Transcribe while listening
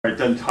I'd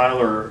done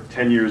Tyler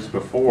 10 years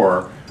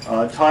before.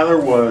 Her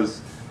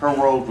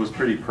world was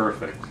pretty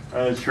perfect.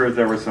 Sure,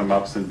 there were some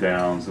ups and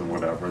downs and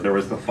whatever. There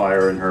was the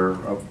fire in her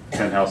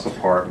penthouse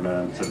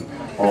apartment and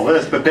all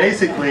this, but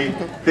basically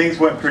things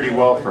went pretty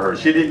well for her.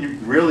 She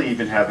didn't really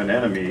even have an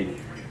enemy,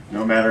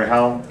 no matter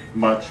how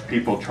much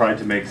people tried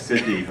to make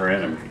Sydney her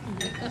enemy.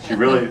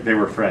 They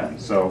were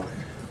friends. So,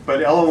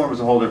 but Elowen was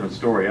a whole different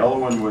story.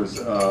 Elowen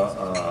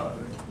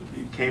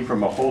came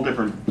from a whole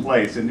different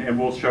place, and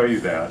we'll show you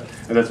that.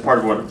 And that's part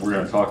of what we're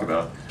going to talk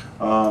about.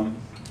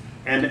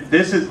 And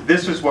this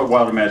is what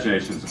Wilde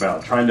Imagination is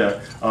about, trying to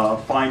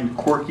find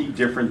quirky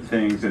different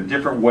things and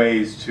different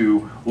ways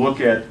to look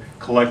at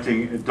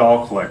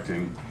doll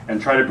collecting, and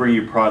try to bring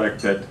you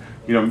product that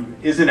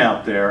isn't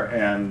out there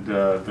and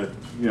that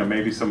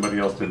maybe somebody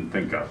else didn't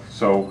think of.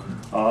 So,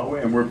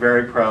 and we're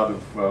very proud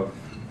of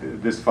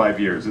this 5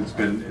 years. It's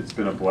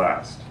been a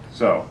blast.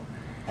 So,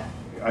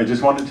 I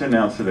just wanted to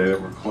announce today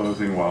that we're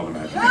closing Wilde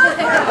Imagination.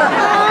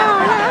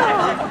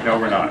 No,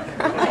 we're not.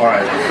 All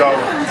right. So,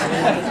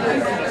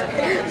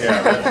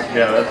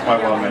 that's my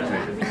Wilde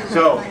Imagination.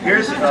 So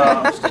here's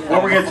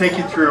what we're going to take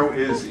you through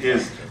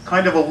is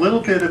kind of a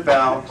little bit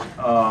about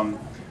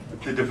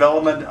the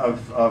development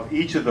of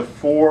each of the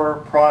 4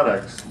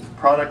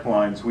 product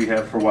lines we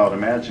have for Wilde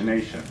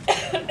Imagination.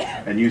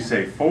 And you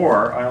say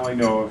 4, I only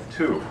know of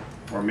 2,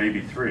 or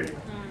maybe 3.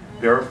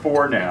 There are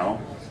 4 now,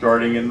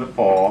 starting in the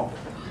fall.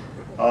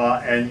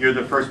 And you're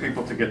the first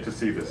people to get to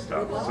see this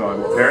stuff. So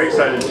I'm very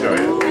excited to show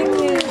you.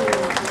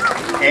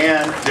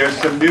 And there's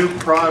some new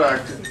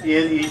product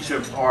in each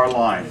of our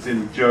lines,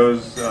 in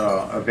Joe's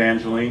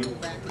Evangeline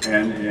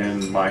and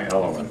in my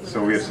Elowen.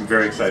 So we have some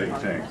very exciting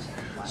things.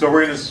 So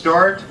we're going to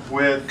start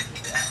with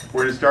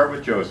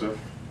Joseph,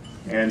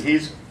 and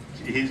he's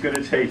going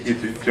to take you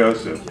to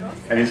Joseph,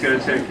 and he's going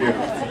to take you.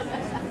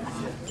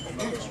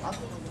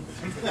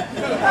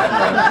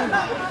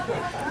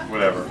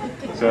 Whatever.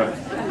 So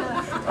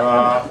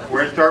we're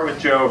going to start with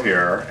Joe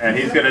here, and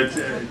he's going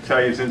to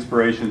tell you his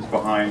inspirations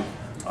behind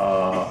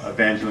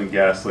Evangeline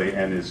Gasly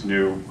and his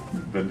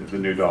the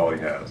new doll he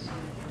has.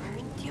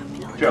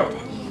 Joe.